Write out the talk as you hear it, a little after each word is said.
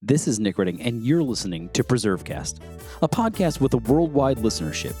This is Nick Redding, and you're listening to PreserveCast, a podcast with a worldwide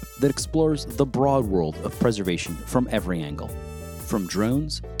listenership that explores the broad world of preservation from every angle, from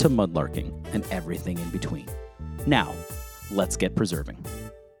drones to mudlarking and everything in between. Now, let's get preserving.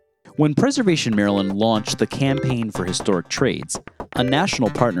 When Preservation Maryland launched the Campaign for Historic Trades, a national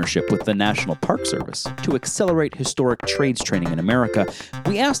partnership with the National Park Service to accelerate historic trades training in America,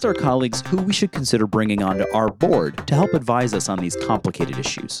 we asked our colleagues who we should consider bringing onto our board to help advise us on these complicated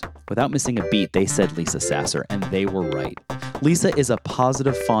issues. Without missing a beat, they said Lisa Sasser, and they were right. Lisa is a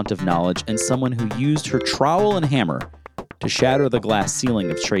positive font of knowledge and someone who used her trowel and hammer to shatter the glass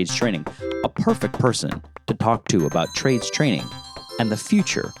ceiling of trades training, a perfect person to talk to about trades training and the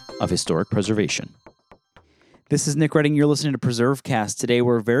future of historic preservation. This is Nick Redding. You're listening to PreserveCast. Today,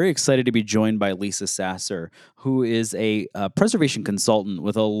 we're very excited to be joined by Lisa Sasser, who is a preservation consultant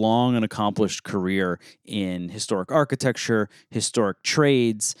with a long and accomplished career in historic architecture, historic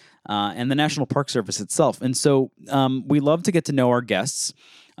trades, and the National Park Service itself. And so we love to get to know our guests,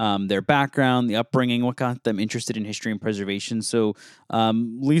 their background, the upbringing, what got them interested in history and preservation. So,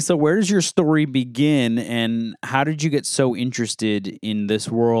 Lisa, where does your story begin, and how did you get so interested in this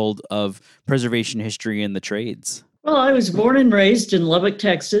world of preservation history and the trades? Well, I was born and raised in Lubbock,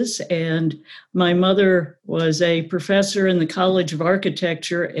 Texas, and my mother was a professor in the College of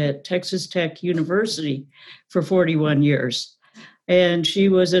Architecture at Texas Tech University for 41 years. And she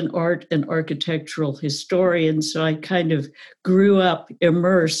was an art and architectural historian, so I kind of grew up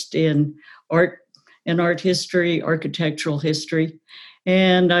immersed in art and art history, architectural history.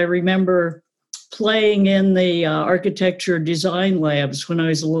 And I remember playing in the architecture design labs when I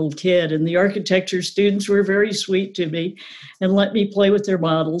was a little kid, and the architecture students were very sweet to me and let me play with their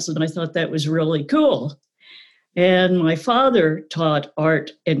models, and I thought that was really cool. And my father taught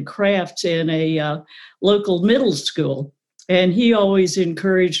art and crafts in a local middle school, and he always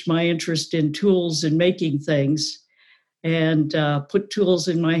encouraged my interest in tools and making things, and put tools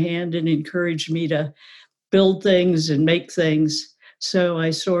in my hand and encouraged me to build things and make things. So I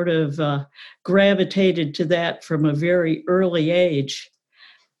sort of gravitated to that from a very early age.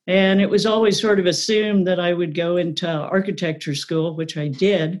 And it was always sort of assumed that I would go into architecture school, which I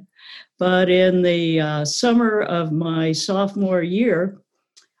did. But in the summer of my sophomore year,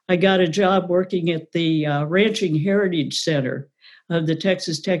 I got a job working at the Ranching Heritage Center of the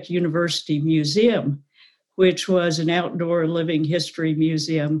Texas Tech University Museum, which was an outdoor living history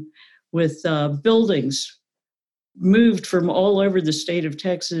museum with buildings moved from all over the state of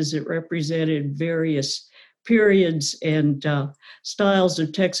Texas. It represented various periods and styles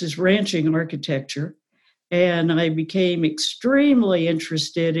of Texas ranching architecture. And I became extremely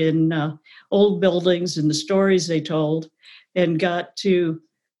interested in old buildings and the stories they told, and got to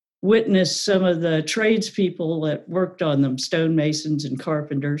witness some of the tradespeople that worked on them, stonemasons and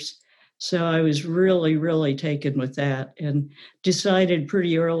carpenters. So I was really, really taken with that and decided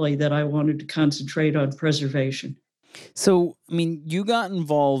pretty early that I wanted to concentrate on preservation. So, I mean, you got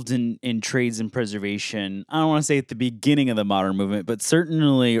involved in trades and preservation, I don't want to say at the beginning of the modern movement, but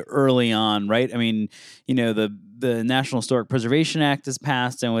certainly early on, right? I mean, you know, the National Historic Preservation Act is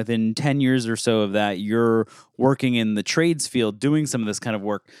passed, and within 10 years or so of that, you're working in the trades field doing some of this kind of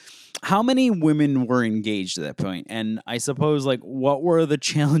work. How many women were engaged at that point? And I suppose, like, what were the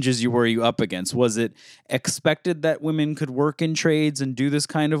challenges you were up against? Was it expected that women could work in trades and do this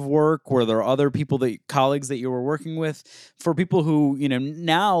kind of work? Were there other colleagues that you were working with? For people who, you know,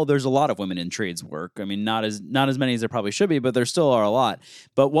 now there's a lot of women in trades work. I mean, not as many as there probably should be, but there still are a lot.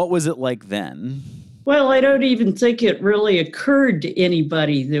 But what was it like then? Well, I don't even think it really occurred to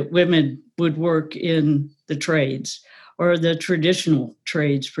anybody that women would work in the trades, or the traditional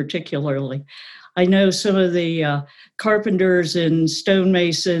trades particularly. I know some of the carpenters and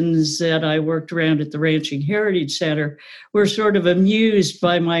stonemasons that I worked around at the Ranching Heritage Center were sort of amused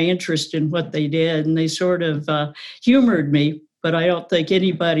by my interest in what they did, and they sort of humored me, but I don't think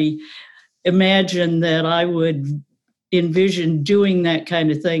anybody imagined that I would envision doing that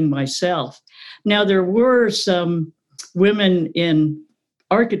kind of thing myself. Now, there were some women in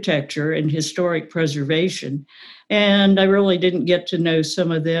architecture and historic preservation, and I really didn't get to know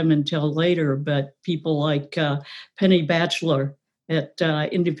some of them until later, but people like Penny Batchelor at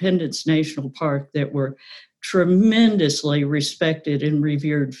Independence National Park that were tremendously respected and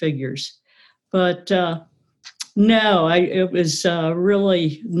revered figures. But no, it was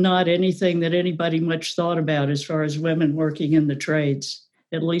really not anything that anybody much thought about as far as women working in the trades,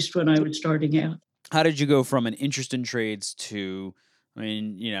 at least when I was starting out. How did you go from an interest in trades to, I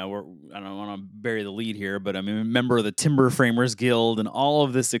mean, you know, I don't want to bury the lead here, but I mean, a member of the Timber Framers Guild and all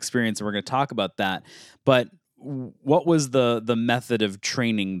of this experience, and we're going to talk about that. But what was the method of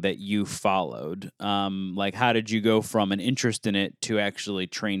training that you followed? Like, how did you go from an interest in it to actually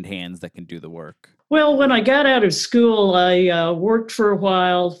trained hands that can do the work? Well, when I got out of school, I worked for a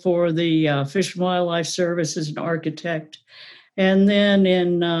while for the Fish and Wildlife Service as an architect. And then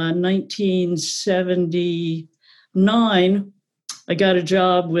in 1979, I got a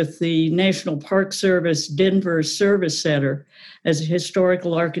job with the National Park Service Denver Service Center as a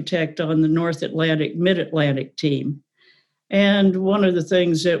historical architect on the North Atlantic, Mid-Atlantic team. And one of the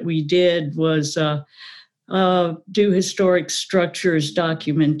things that we did was do historic structures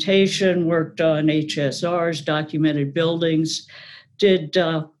documentation, worked on HSRs, documented buildings, did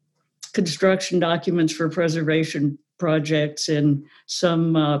construction documents for preservation projects and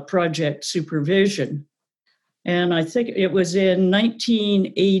some project supervision. And I think it was in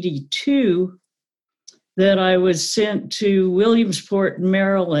 1982 that I was sent to Williamsport,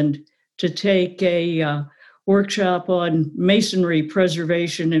 Maryland, to take a workshop on masonry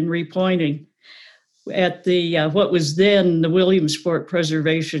preservation and repointing at the what was then the Williamsport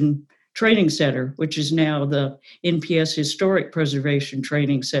Preservation Training Center, which is now the NPS Historic Preservation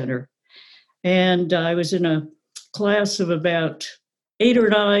Training Center. And I was in a class of about 8 or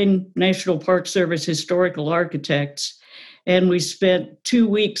 9 National Park Service historical architects, and we spent 2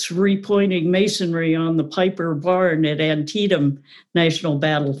 weeks repointing masonry on the Piper Barn at Antietam National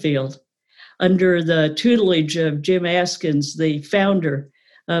Battlefield under the tutelage of Jim Askins, the founder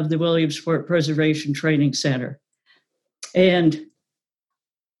of the Williamsport Preservation Training Center. And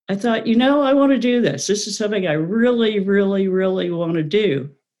I thought, I want to do this. This is something I really, really, really want to do.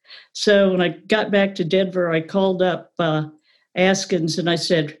 So when I got back to Denver, I called up Askins and I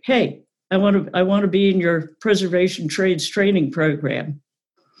said, "Hey, I want to be in your preservation trades training program."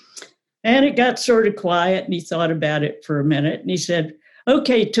 And it got sort of quiet, and he thought about it for a minute, and he said,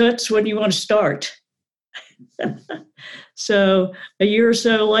 "Okay, Toots, when do you want to start?" So a year or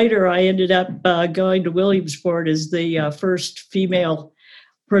so later, I ended up going to Williamsport as the first female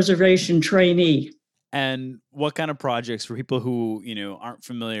preservation trainee. And what kind of projects for people who, aren't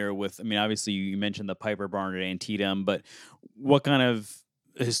familiar with, obviously you mentioned the Piper Barn at Antietam, but what kind of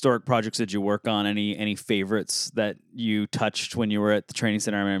historic projects did you work on? Any favorites that you touched when you were at the training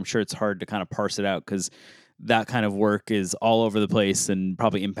center? I'm sure it's hard to kind of parse it out because that kind of work is all over the place and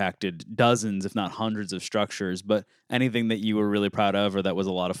probably impacted dozens, if not hundreds of structures, but anything that you were really proud of or that was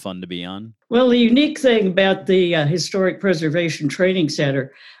a lot of fun to be on? Well, the unique thing about the Historic Preservation Training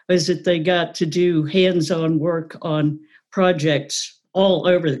Center is that they got to do hands-on work on projects all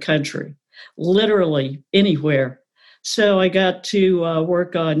over the country, literally anywhere. So I got to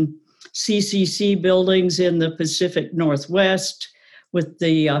work on CCC buildings in the Pacific Northwest with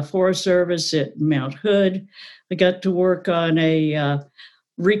the Forest Service at Mount Hood. I got to work on a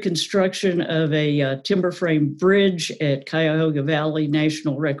reconstruction of a timber frame bridge at Cuyahoga Valley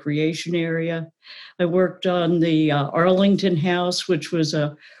National Recreation Area. I worked on the Arlington House, which was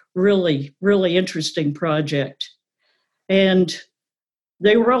a really, really interesting project. And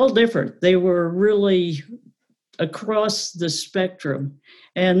they were all different. They were really across the spectrum,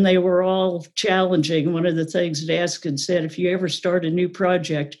 and they were all challenging. One of the things that Askins said, if you ever start a new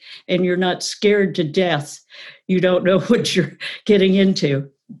project and you're not scared to death, you don't know what you're getting into.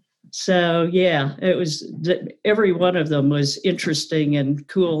 So yeah, it was, every one of them was interesting and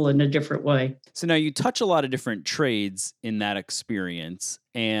cool in a different way. So now you touch a lot of different trades in that experience.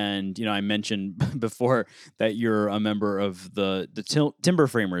 And, I mentioned before that you're a member of the Timber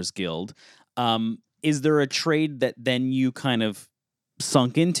Framers Guild. Is there a trade that then you kind of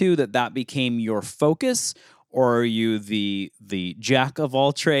sunk into that became your focus? Or are you the jack of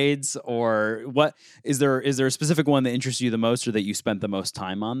all trades? Or what is there a specific one that interests you the most or that you spent the most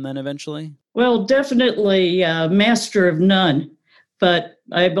time on then eventually? Well, definitely master of none. But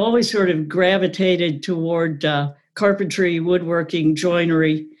I've always sort of gravitated toward carpentry, woodworking,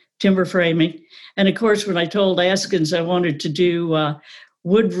 joinery, timber framing. And of course, when I told Askins I wanted to do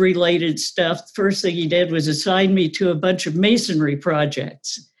wood-related stuff, the first thing he did was assign me to a bunch of masonry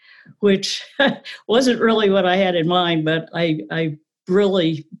projects, which wasn't really what I had in mind, but I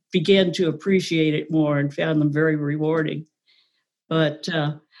really began to appreciate it more and found them very rewarding. But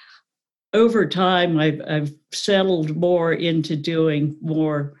over time, I've settled more into doing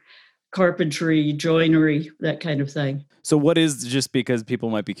more carpentry, joinery, that kind of thing. So what is, just because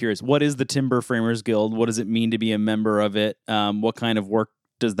people might be curious, what is the Timber Framers Guild? What does it mean to be a member of it? What kind of work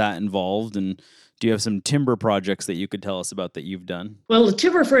does that involve? And do you have some timber projects that you could tell us about that you've done? Well, the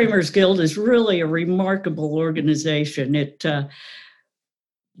Timber Framers Guild is really a remarkable organization. It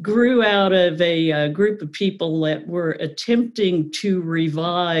grew out of a group of people that were attempting to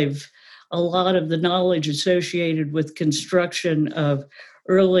revive a lot of the knowledge associated with construction of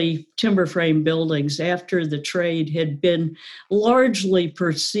early timber frame buildings after the trade had been largely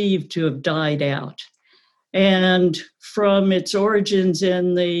perceived to have died out. And from its origins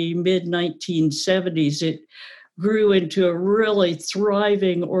in the mid 1970s, it grew into a really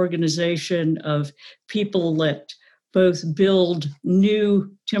thriving organization of people that both build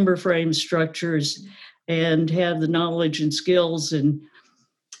new timber frame structures and have the knowledge and skills and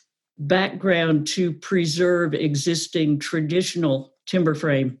background to preserve existing traditional timber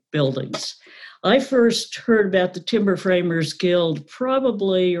frame buildings. I first heard about the Timber Framers Guild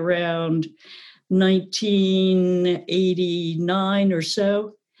probably around 1989 or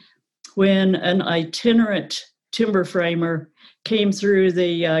so, when an itinerant timber framer came through the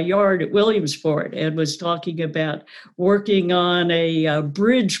yard at Williamsport and was talking about working on a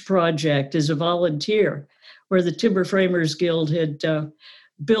bridge project as a volunteer, where the Timber Framers Guild had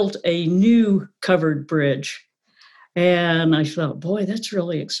built a new covered bridge. And I thought, boy, that's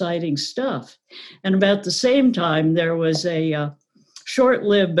really exciting stuff. And about the same time, there was a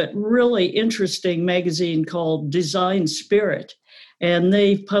short-lived but really interesting magazine called Design Spirit. And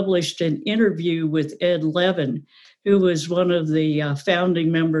they published an interview with Ed Levin, who was one of the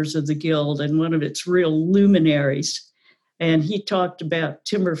founding members of the Guild and one of its real luminaries. And he talked about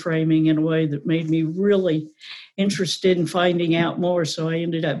timber framing in a way that made me really interested in finding out more. So I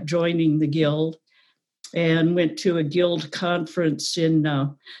ended up joining the Guild and went to a Guild conference in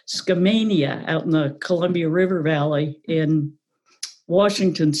Skamania out in the Columbia River Valley in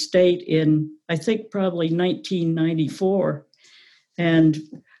Washington State in, I think, probably 1994. And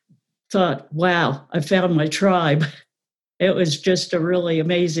thought, wow, I found my tribe. It was just a really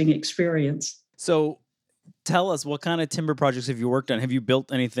amazing experience. So tell us, what kind of timber projects have you worked on? Have you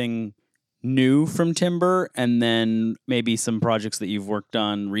built anything new from timber? And then maybe some projects that you've worked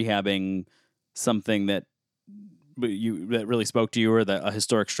on rehabbing something that really spoke to you, or a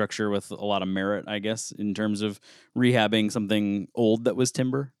historic structure with a lot of merit, I guess, in terms of rehabbing something old that was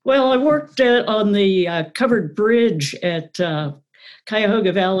timber? Well, I worked on the covered bridge at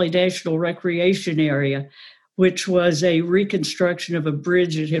Cuyahoga Valley National Recreation Area, which was a reconstruction of a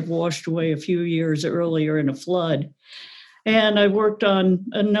bridge that had washed away a few years earlier in a flood. And I worked on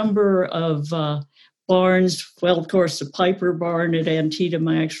a number of barns. Well, of course, the Piper barn at Antietam,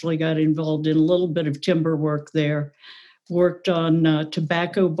 I actually got involved in a little bit of timber work there. Worked on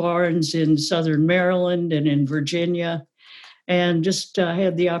tobacco barns in Southern Maryland and in Virginia, and just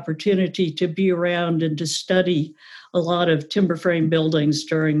had the opportunity to be around and to study a lot of timber frame buildings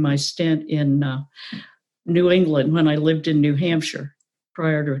during my stint in New England when I lived in New Hampshire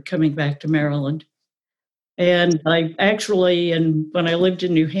prior to coming back to Maryland. And I actually, when I lived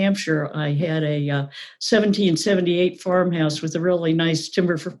in New Hampshire, I had a 1778 farmhouse with a really nice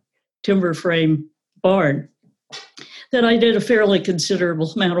timber frame barn that I did a fairly considerable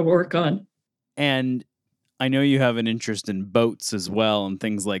amount of work on. And I know you have an interest in boats as well and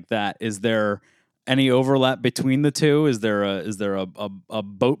things like that. Is there any overlap between the two? Is there a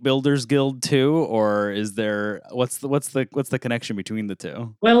boat builders guild too, or is there what's the connection between the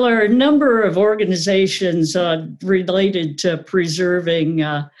two? Well, there are a number of organizations related to preserving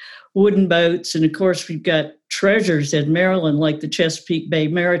wooden boats, and of course we've got treasures in Maryland like the Chesapeake Bay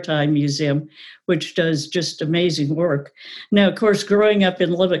Maritime Museum, which does just amazing work. Now, of course, growing up in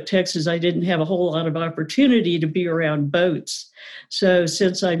Lubbock, Texas, I didn't have a whole lot of opportunity to be around boats. So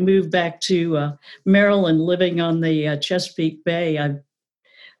since I moved back to Maryland, living on the Chesapeake Bay, I've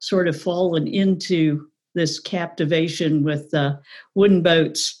sort of fallen into this captivation with wooden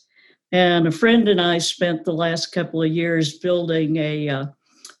boats. And a friend and I spent the last couple of years building a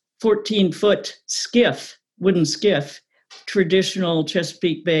 14-foot skiff, wooden skiff, traditional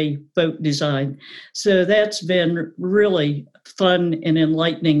Chesapeake Bay boat design. So that's been really fun and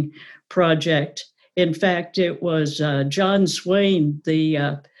enlightening project. In fact, it was John Swain,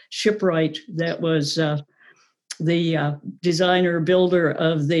 the shipwright that was the designer builder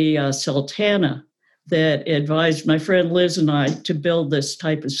of the Sultana, that advised my friend Liz and I to build this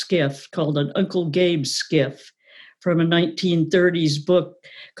type of skiff called an Uncle Gabe skiff from a 1930s book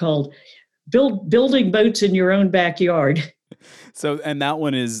called Building Boats in Your Own Backyard. So, and that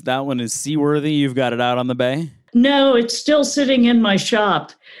one is seaworthy? You've got it out on the bay? No, it's still sitting in my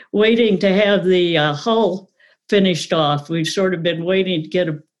shop, waiting to have the hull finished off. We've sort of been waiting to get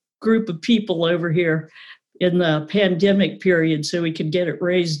a group of people over here in the pandemic period so we could get it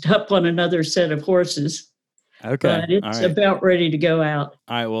raised up on another set of horses. Okay. But it's about ready to go out.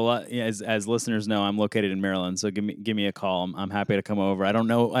 All right. Well, as listeners know, I'm located in Maryland, so give me a call. I'm happy to come over. I don't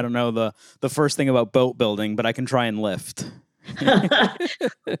know the first thing about boat building, but I can try and lift.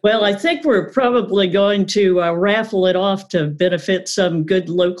 Well, I think we're probably going to raffle it off to benefit some good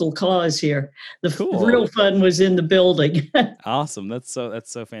local cause here. The real Cool. fun was in the building. Awesome. That's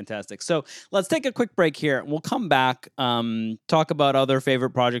so fantastic. So let's take a quick break here. We'll come back, talk about other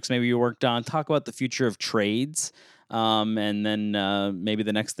favorite projects maybe you worked on, talk about the future of trades, and then maybe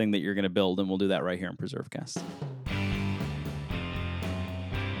the next thing that you're going to build, and we'll do that right here in PreserveCast.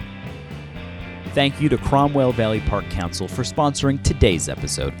 Thank you to Cromwell Valley Park Council for sponsoring today's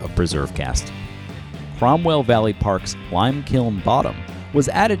episode of PreserveCast. Cromwell Valley Park's Lime Kiln Bottom was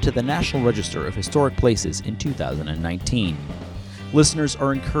added to the National Register of Historic Places in 2019. Listeners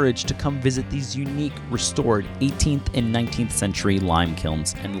are encouraged to come visit these unique, restored 18th and 19th century lime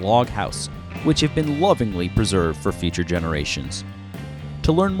kilns and log house, which have been lovingly preserved for future generations.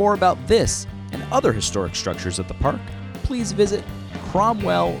 To learn more about this and other historic structures at the park, please visit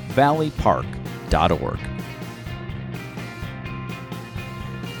cromwellvalleypark.org.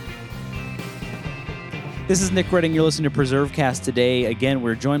 This is Nick Redding. You're listening to PreserveCast today. Again,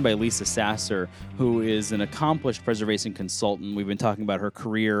 we're joined by Lisa Sasser, who is an accomplished preservation consultant. We've been talking about her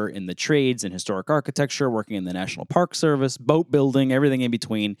career in the trades and historic architecture, working in the National Park Service, boat building, everything in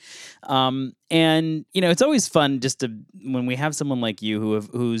between. And it's always fun just when we have someone like you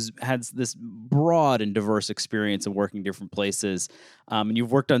who's had this broad and diverse experience of working different places, and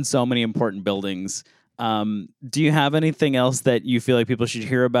you've worked on so many important buildings. Do you have anything else that you feel like people should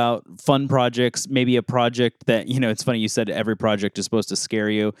hear about? Fun projects, maybe a project that, it's funny you said every project is supposed to scare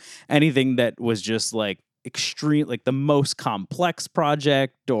you. Anything that was just like extreme, like the most complex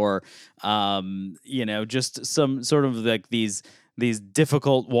project, or, just some sort of like these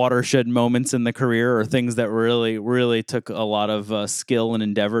difficult watershed moments in the career, or things that really, really took a lot of skill and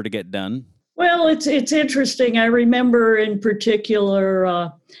endeavor to get done? Well, it's interesting. I remember in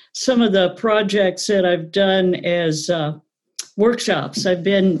particular some of the projects that I've done as workshops. I've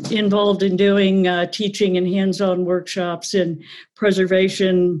been involved in doing teaching and hands-on workshops in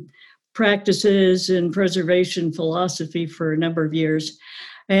preservation practices and preservation philosophy for a number of years.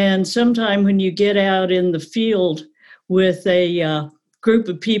 And sometime when you get out in the field with a group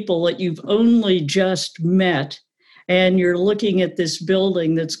of people that you've only just met, and you're looking at this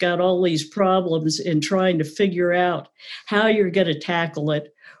building that's got all these problems and trying to figure out how you're going to tackle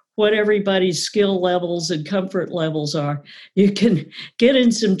it, what everybody's skill levels and comfort levels are, you can get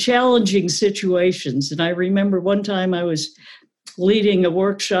in some challenging situations. And I remember one time I was leading a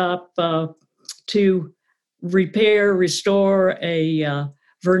workshop to restore a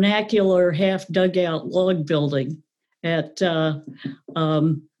vernacular half dugout log building at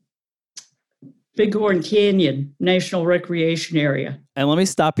Bighorn Canyon National Recreation Area. And let me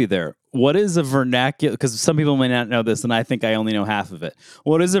stop you there. What is a vernacular? Because some people may not know this, and I think I only know half of it.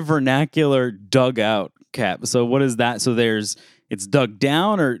 What is a vernacular dugout, Cap? So what is that? So it's dug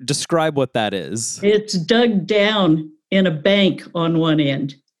down, or describe what that is. It's dug down in a bank on one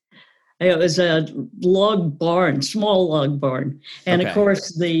end. It was a log barn, small log barn. And Of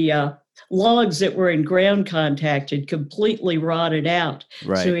course, the logs that were in ground contact had completely rotted out.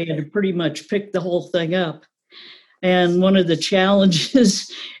 Right. So we had to pretty much pick the whole thing up. And one of the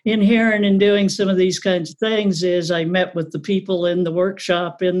challenges inherent in doing some of these kinds of things is I met with the people in the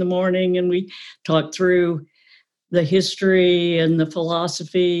workshop in the morning, and we talked through the history and the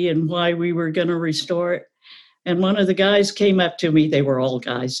philosophy and why we were going to restore it. And one of the guys came up to me, they were all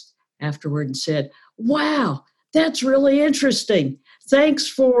guys, afterward, and said, "Wow, that's really interesting. Thanks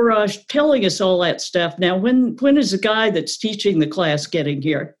for telling us all that stuff. Now, when is the guy that's teaching the class getting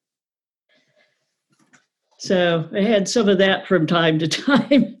here?" So I had some of that from time to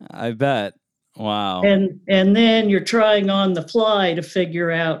time. I bet. Wow. And then you're trying on the fly to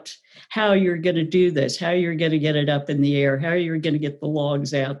figure out how you're going to do this, how you're going to get it up in the air, how you're going to get the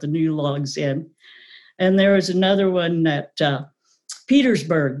logs out, the new logs in. And there was another one at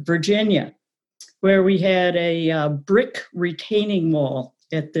Petersburg, Virginia, where we had a brick retaining wall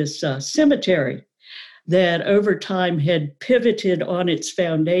at this cemetery that over time had pivoted on its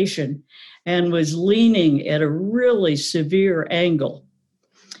foundation and was leaning at a really severe angle.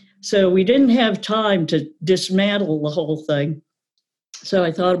 So we didn't have time to dismantle the whole thing. So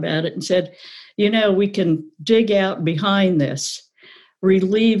I thought about it and said, we can dig out behind this,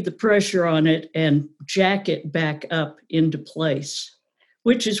 relieve the pressure on it, and jack it back up into place,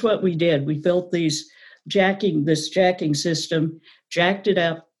 which is what we did. We built this jacking system, jacked it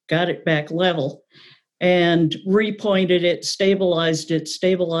up, got it back level, and repointed it, stabilized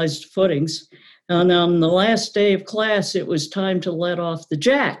footings. And on the last day of class, it was time to let off the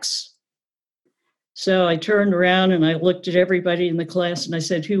jacks. So I turned around and I looked at everybody in the class and I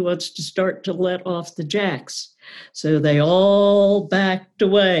said, "Who wants to start to let off the jacks?" So they all backed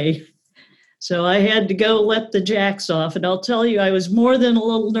away. So I had to go let the jacks off. And I'll tell you, I was more than a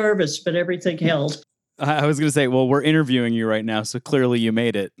little nervous, but everything held. I was going to say, well, we're interviewing you right now, so clearly you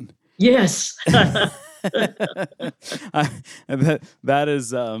made it. Yes. That is,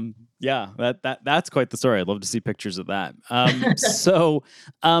 that's quite the story. I'd love to see pictures of that. So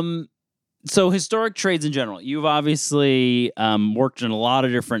historic trades in general, you've obviously worked in a lot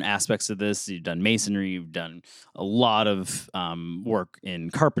of different aspects of this. You've done masonry, you've done a lot of work in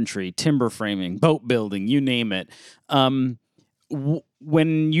carpentry, timber framing, boat building, you name it.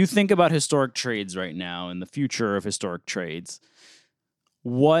 When you think about historic trades right now and the future of historic trades,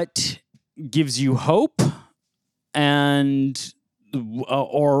 what gives you hope? And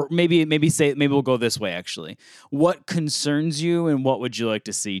or maybe we'll go this way, actually. What concerns you and what would you like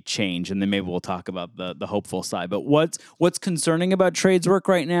to see change? And then maybe we'll talk about the hopeful side. But what's concerning about trades work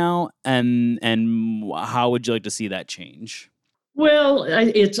right now, and how would you like to see that change? Well,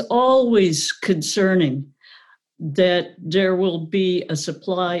 it's always concerning that there will be a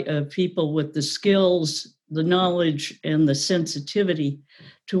supply of people with the skills, the knowledge, and the sensitivity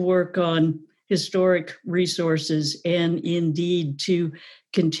to work on historic resources and indeed to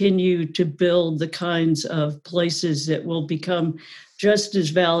continue to build the kinds of places that will become just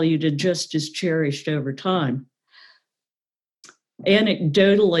as valued and just as cherished over time.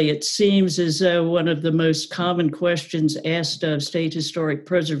 Anecdotally, it seems as though one of the most common questions asked of state historic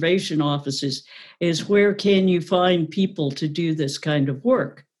preservation offices is, where can you find people to do this kind of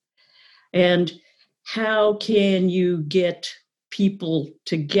work? And how can you get people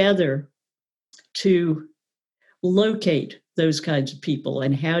together to locate those kinds of people?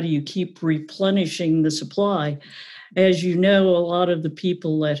 And how do you keep replenishing the supply? As you know, a lot of the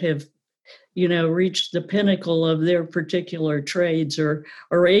people that have reached the pinnacle of their particular trades are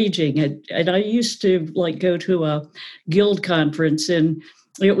aging. And I used to go to a guild conference, and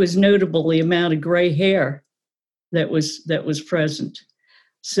it was notable the amount of gray hair that was present.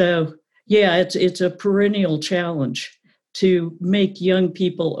 So yeah, it's a perennial challenge to make young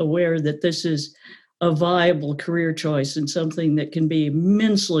people aware that this is a viable career choice and something that can be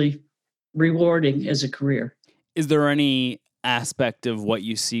immensely rewarding as a career. Is there any aspect of what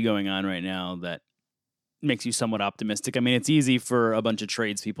you see going on right now that makes you somewhat optimistic? I mean, it's easy for a bunch of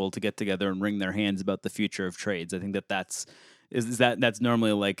tradespeople to get together and wring their hands about the future of trades. I think that's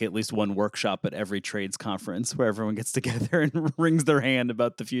normally like at least one workshop at every trades conference where everyone gets together and wrings their hand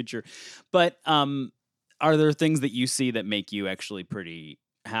about the future. But are there things that you see that make you actually pretty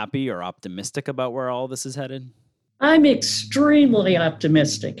happy or optimistic about where all this is headed? I'm extremely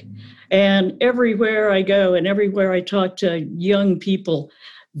optimistic. And everywhere I go and everywhere I talk to young people,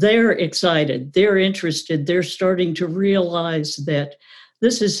 they're excited, they're interested, they're starting to realize that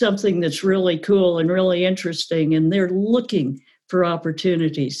this is something that's really cool and really interesting, and they're looking for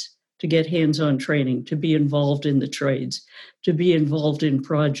opportunities to get hands-on training, to be involved in the trades, to be involved in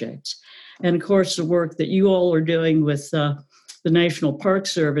projects. And of course, the work that you all are doing with the National Park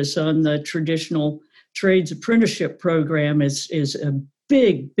Service on the traditional trades apprenticeship program is a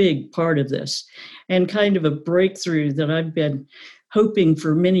big part of this, and kind of a breakthrough that I've been hoping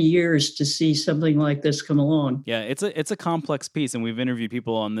for many years to see something like this come along. Yeah, it's a complex piece, and we've interviewed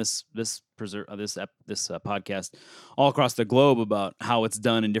people on this podcast all across the globe about how it's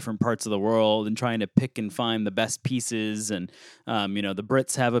done in different parts of the world and trying to pick and find the best pieces. And the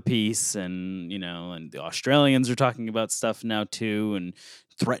Brits have a piece, and and the Australians are talking about stuff now too, and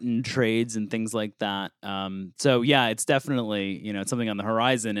threatened trades and things like that. So yeah, it's definitely it's something on the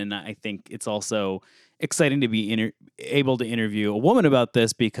horizon, and I think it's also exciting to be able to interview a woman about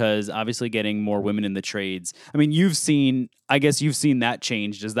this, because obviously getting more women in the trades. I mean, you've seen that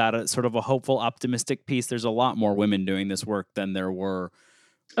change. Is that a sort of a hopeful, optimistic piece? There's a lot more women doing this work than there were.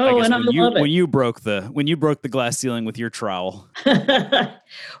 Oh, and I love it. When you broke the glass ceiling with your trowel.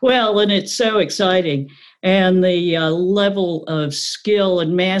 Well, and it's so exciting. And the level of skill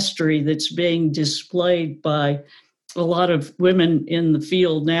and mastery that's being displayed by a lot of women in the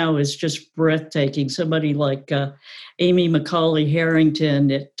field now is just breathtaking. Somebody like Amy McCauley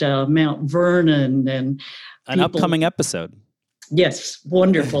Harrington at Mount Vernon, and an upcoming episode. Yes,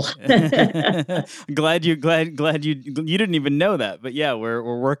 wonderful. glad you didn't even know that, but yeah, we're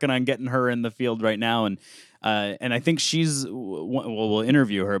working on getting her in the field right now, and I think we'll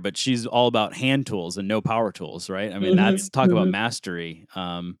interview her, but she's all about hand tools and no power tools, right? I mean, that's talk about mastery.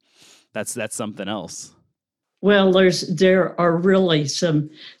 That's something else. Well, there are really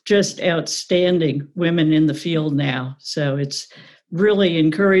some just outstanding women in the field now. So it's really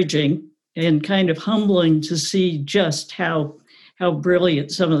encouraging and kind of humbling to see just how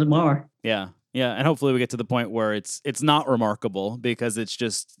brilliant some of them are. Yeah. Yeah, and hopefully we get to the point where it's not remarkable because it's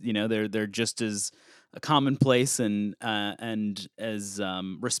just, they're just as commonplace and as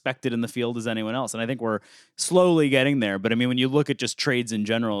respected in the field as anyone else. And I think we're slowly getting there. But I mean, when you look at just trades in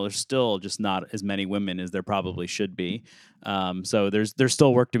general, there's still just not as many women as there probably should be. So there's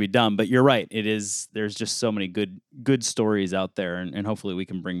still work to be done. But you're right. There's just so many good stories out there, and hopefully we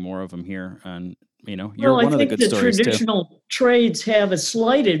can bring more of them here. And you're one of the good stories too. Traditional trades have a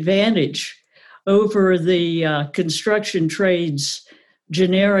slight advantage over the construction trades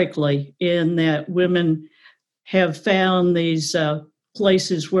generically, in that women have found these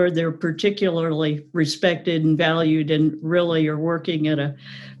places where they're particularly respected and valued and really are working at a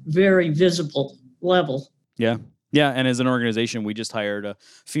very visible level. Yeah. Yeah, and as an organization, we just hired a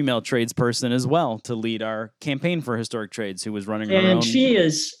female tradesperson as well to lead our campaign for historic trades, who was running her own. And she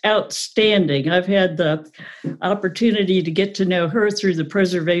is outstanding. I've had the opportunity to get to know her through the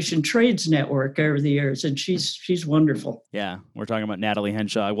Preservation Trades Network over the years, and she's wonderful. Yeah, we're talking about Natalie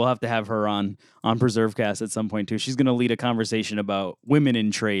Henshaw. We'll have to have her on PreserveCast at some point too. She's going to lead a conversation about women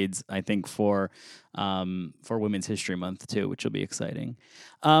in trades, I think, for Women's History Month too, which will be exciting.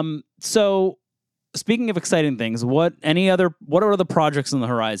 So, speaking of exciting things, what are the projects on the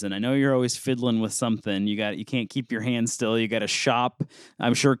horizon? I know you're always fiddling with something. You can't keep your hands still. You got to shop.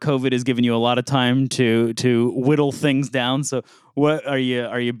 I'm sure COVID has given you a lot of time to whittle things down. So what are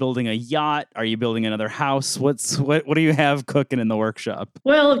you building a yacht? Are you building another house? What do you have cooking in the workshop?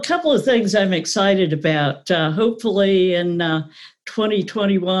 Well, a couple of things I'm excited about. Hopefully in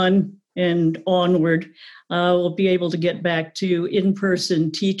 2021 and onward, we'll be able to get back to in-person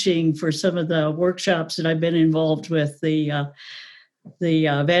teaching for some of the workshops that I've been involved with, the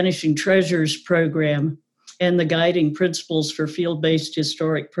Vanishing Treasures program and the Guiding Principles for Field-Based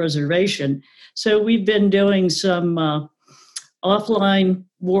Historic Preservation. So we've been doing some offline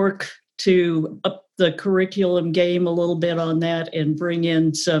work to up the curriculum game a little bit on that and bring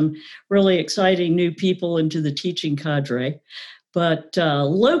in some really exciting new people into the teaching cadre. But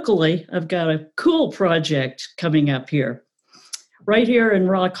locally, I've got a cool project coming up here. Right here in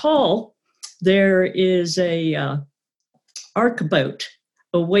Rock Hall, there is a ark boat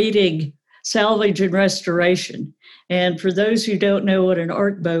awaiting salvage and restoration. And for those who don't know what an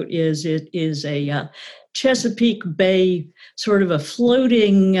ark boat is, it is a Chesapeake Bay, sort of a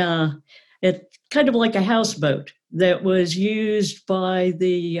floating, kind of like a houseboat that was used by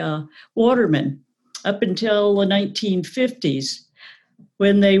the watermen up until the 1950s,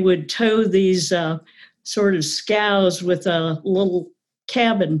 when they would tow these sort of scows with a little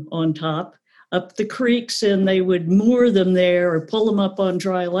cabin on top up the creeks, and they would moor them there or pull them up on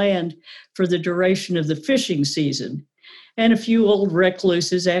dry land for the duration of the fishing season. And a few old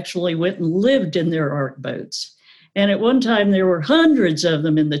recluses actually went and lived in their ark boats. And at one time, there were hundreds of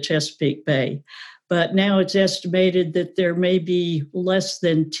them in the Chesapeake Bay. But now it's estimated that there may be less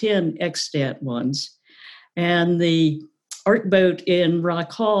than 10 extant ones. And the ark boat in Rock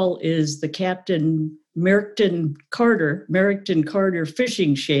Hall is the Captain Merrickton Carter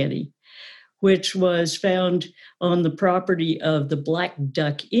fishing shanty, which was found on the property of the Black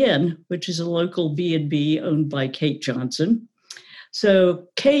Duck Inn, which is a local B&B owned by Kate Johnson. So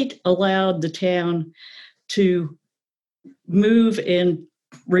Kate allowed the town to move and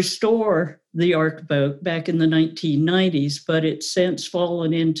restore the ark boat back in the 1990s, but it's since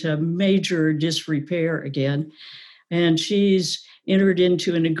fallen into major disrepair again. And she's entered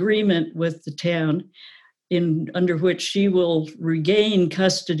into an agreement with the town under which she will regain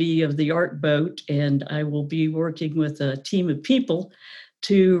custody of the ark boat, and I will be working with a team of people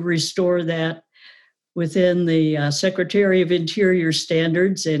to restore that within the Secretary of Interior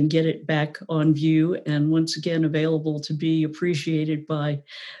standards and get it back on view and once again available to be appreciated by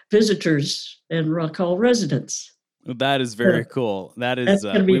visitors and Rock Hall residents. That is very cool. That's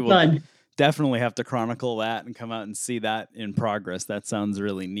going to be fun. Definitely have to chronicle that and come out and see that in progress. That sounds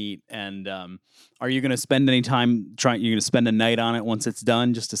really neat. And are you going to spend any time you're going to spend a night on it once it's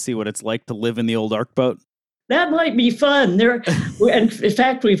done, just to see what it's like to live in the old ark boat? That might be fun. In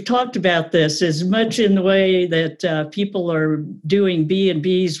fact, we've talked about this as much in the way that people are doing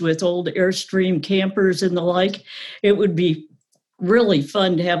B&Bs with old Airstream campers and the like. It would be really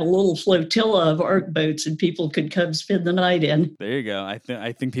fun to have a little flotilla of ark boats and people could come spend the night in. There you go.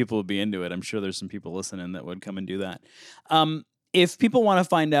 I think people would be into it. I'm sure there's some people listening that would come and do that. If people want to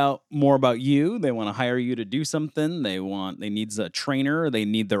find out more about you, they want to hire you to do something, they need a trainer, they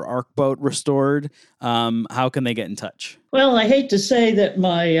need their ark boat restored, how can they get in touch? Well, I hate to say that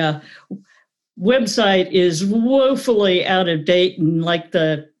my website is woefully out of date and like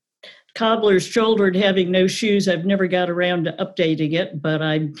the cobbler's children having no shoes. I've never got around to updating it, but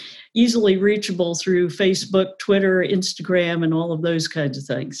I'm easily reachable through Facebook, Twitter, Instagram, and all of those kinds of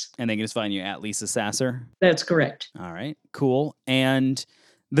things. And they can just find you at Lisa Sasser? That's correct. All right, cool. And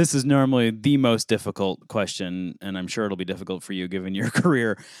this is normally the most difficult question, and I'm sure it'll be difficult for you given your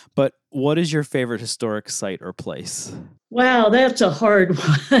career, but what is your favorite historic site or place? Wow, that's a hard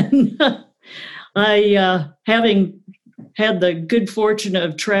one. Having had the good fortune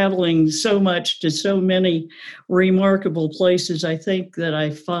of traveling so much to so many remarkable places, I think that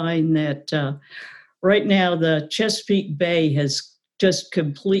I find that right now the Chesapeake Bay has just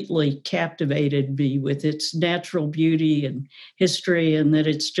completely captivated me with its natural beauty and history, and that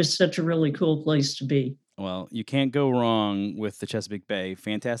it's just such a really cool place to be. Well, you can't go wrong with the Chesapeake Bay.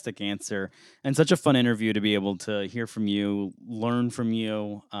 Fantastic answer, and such a fun interview to be able to hear from you, learn from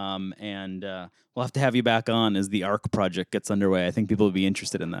you, and we'll have to have you back on as the ARC project gets underway. I think people will be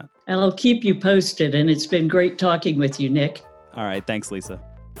interested in that. I'll keep you posted, and it's been great talking with you, Nick. All right, thanks, Lisa.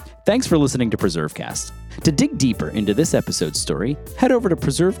 Thanks for listening to PreserveCast. To dig deeper into this episode's story, head over to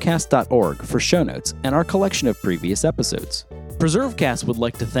preservecast.org for show notes and our collection of previous episodes. PreserveCast would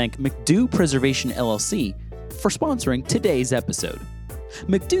like to thank McDo Preservation LLC for sponsoring today's episode.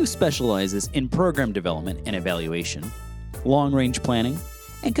 McDo specializes in program development and evaluation, long-range planning,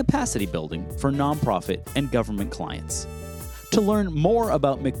 and capacity building for nonprofit and government clients. To learn more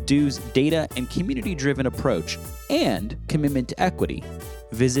about McDo's data and community-driven approach and commitment to equity,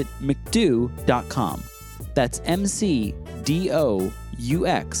 visit mcdou.com. That's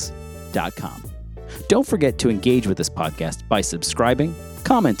MCDOUX.com. Don't forget to engage with this podcast by subscribing,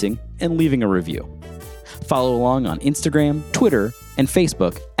 commenting, and leaving a review. Follow along on Instagram, Twitter, and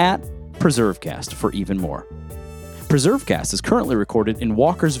Facebook at PreserveCast for even more. PreserveCast is currently recorded in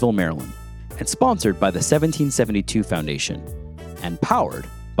Walkersville, Maryland, and sponsored by the 1772 Foundation, and powered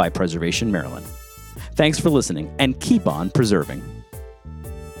by Preservation Maryland. Thanks for listening, and keep on preserving.